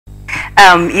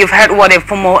You've heard what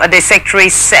the secretary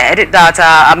said, that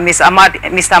Mr.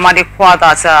 Amadekwa,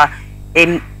 that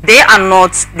they are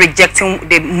not rejecting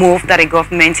the move that the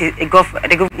government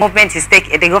is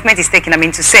taking. I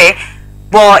mean to say,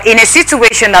 but in a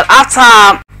situation that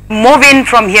after moving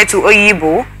from here to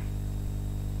Oyigbo,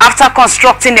 after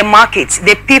constructing the market,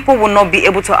 the people will not be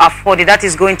able to afford it. That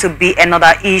is going to be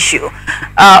another issue.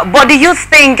 But do you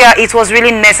think it was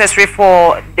really necessary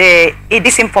for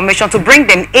this information to bring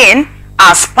them in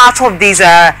as part of these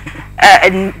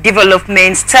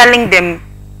developments, telling them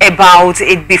about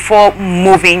it before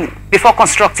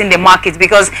constructing the market?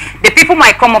 Because the people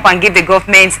might come up and give the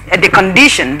government the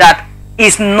condition that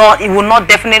it will not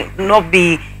definitely not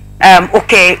be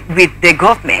okay with the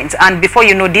government, and before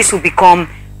you know, this will become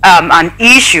an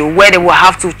issue where they will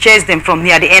have to chase them from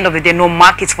here. At the end of the day, no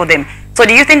markets for them. So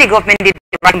do you think the government did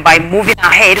the right by moving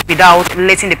ahead without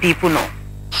letting the people know?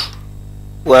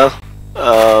 Well,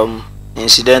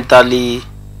 incidentally,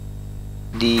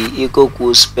 the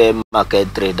Ikoku spare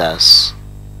market traders,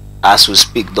 as we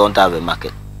speak, don't have a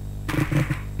market.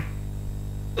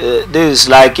 This is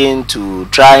likened to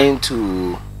trying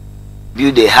to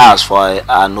build a house for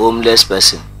an homeless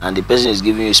person, and the person is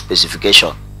giving you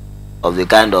specification of the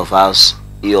kind of house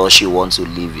he or she wants to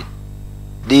live in.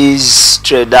 These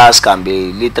traders can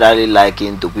be literally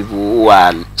likened to people who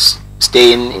are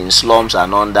staying in slums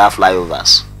and under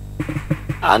flyovers.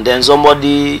 And then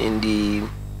somebody in the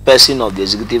person of the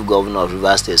executive governor of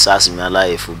Rivers State,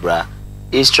 Sasimala Efubra,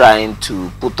 is trying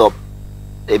to put up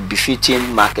a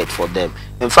befitting market for them.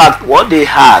 In fact, what they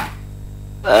had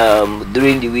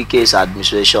during the Wike's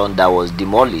administration that was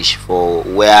demolished, for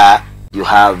where you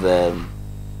have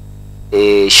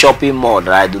a shopping mall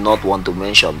that I do not want to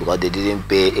mention because they didn't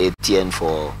pay ATN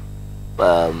for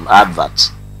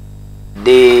adverts.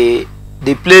 The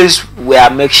place were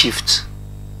makeshift.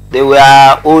 They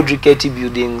were old rickety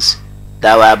buildings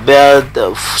that were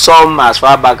built, some as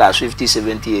far back as 50,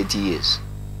 70, 80 years.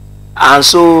 And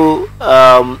so,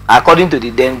 according to the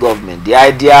then government, the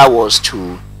idea was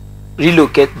to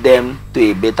relocate them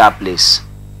to a better place.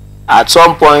 At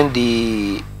some point,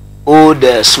 the old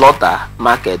slaughter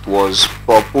market was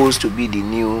proposed to be the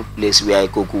new place where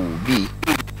Ikoku will be,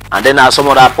 and then at some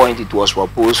other point it was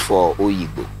proposed for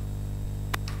Oyigbo.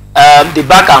 The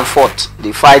back and forth,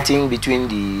 the fighting between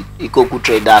the Ikoku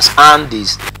traders and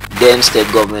this then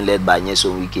state government led by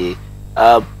Nyesom Wike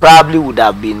probably would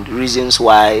have been reasons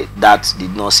why that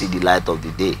did not see the light of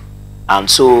the day. And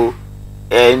so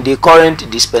in the current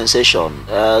dispensation,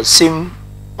 Governor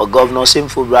Sim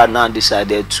Fubra now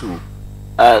decided to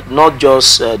not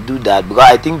just do that, because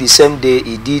I think the same day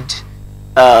he did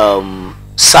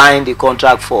sign the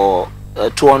contract for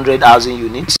 200 housing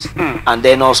units, and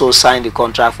then also sign the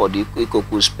contract for the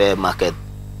Ikoku spare market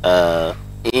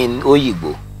in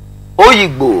Oyigbo.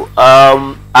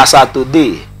 Oyigbo, as of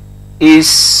today,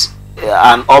 is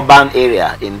an urban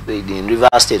area in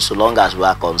Rivers State, so long as we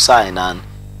are concerned, and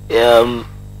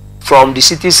from the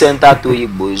city center to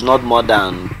Oyigbo is not more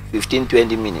than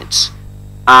 15-20 minutes.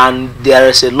 And there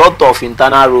is a lot of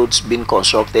internal roads being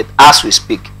constructed as we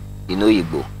speak in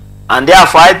Oyigbo. And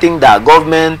therefore, I think that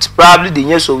government, probably the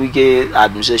Nyesom Wike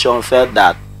administration, felt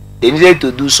that they needed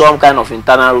to do some kind of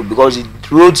internal road, because the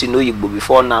roads in Oyigbo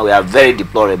before now were very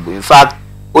deplorable. In fact,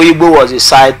 Oyigbo was a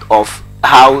site of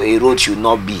how a road should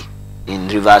not be in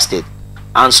Rivers State.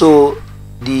 And so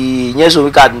the Nyesom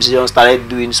Wike administration started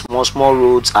doing small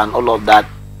roads and all of that.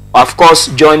 Of course,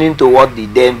 joining to what the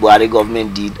then Buhari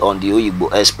government did on the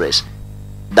Oyigbo Express,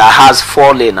 that has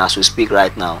 4 lanes as we speak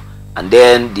right now, and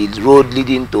then the road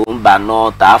leading to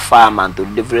Mbano, Farm, and to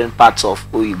different parts of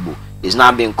Oyigbo is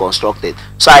now being constructed.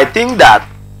 So I think that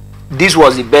this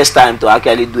was the best time to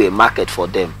actually do a market for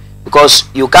them, because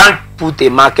you can't put a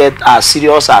market as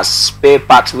serious as spare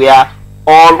parts, where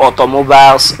all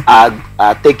automobiles are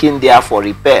taken there for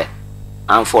repair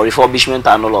and for refurbishment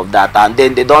and all of that, and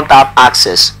then they don't have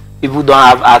access. People don't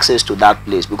have access to that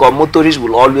place, because motorists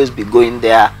will always be going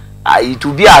there. It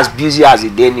will be as busy as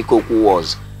the day Ikoku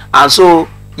was. And so,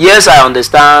 yes, I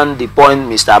understand the point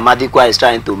Mr. Amadekwa is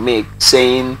trying to make,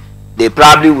 saying they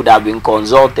probably would have been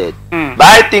consulted. But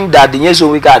I think that the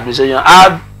Nyesom Wike administration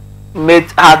had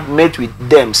met with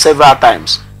them several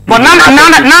times. But now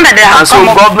that they have, and so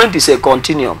government is a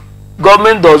continuum.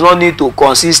 Government does not need to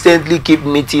consistently keep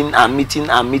meeting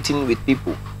with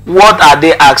people. What are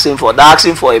they asking for? They're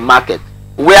asking for a market.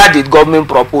 Where did government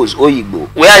propose? Oyigbo.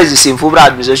 Where is the Simfubra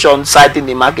administration citing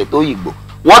the market? Oyigbo.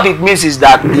 What it means is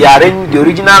that the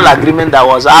original agreement that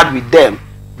was had with them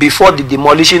before the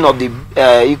demolition of the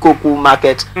Ikoku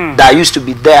market that used to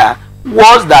be there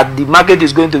was that the market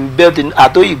is going to be built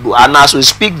at Oyigbo. And as we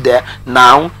speak there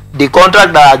now, the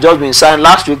contract that had just been signed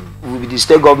last week with the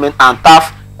state government and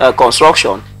TAF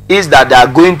construction is that they are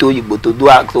going to Igbo to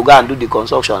go and do the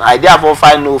construction. I therefore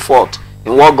find no fault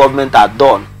in what government had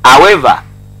done. However,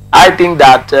 I think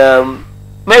that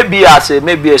maybe as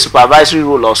a supervisory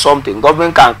role or something,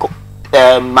 government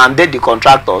can mandate the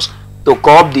contractors to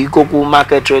co-op the Ikoku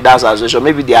Market Traders Association,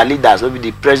 maybe their leaders, maybe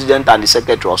the president and the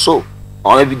secretary or so,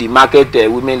 or maybe the market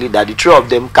women leader. The three of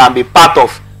them can be part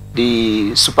of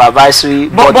the supervisory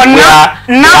body where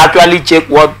they actually check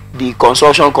what the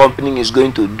construction company is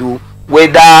going to do,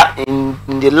 whether in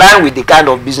the line with the kind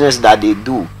of business that they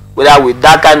do, whether with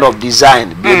that kind of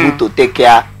design be able to take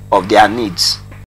care of their needs.